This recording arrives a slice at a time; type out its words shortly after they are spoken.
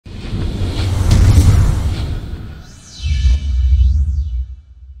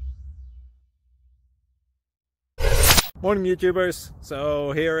Morning YouTubers.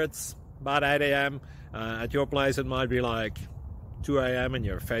 So here it's about 8 a.m. At your place it might be like 2 a.m. and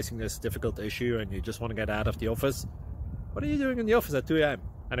you're facing this difficult issue and you just want to get out of the office. What are you doing in the office at 2 a.m.?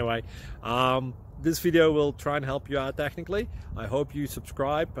 Anyway, this video will try and help you out technically. I hope you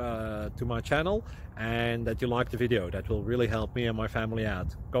subscribe to my channel and that you like the video. That will really help me and my family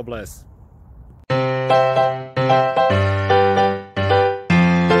out. God bless.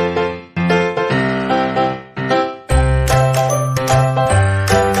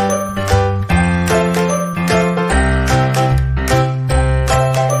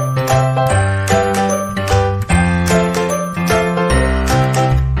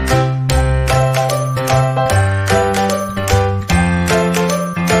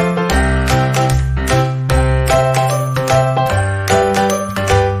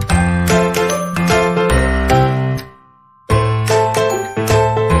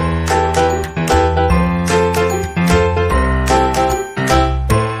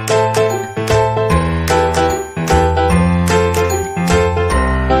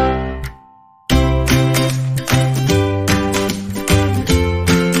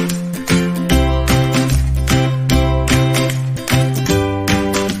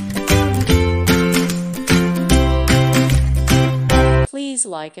 Please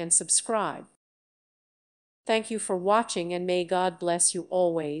like and subscribe. Thank you for watching and may God bless you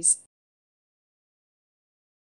always.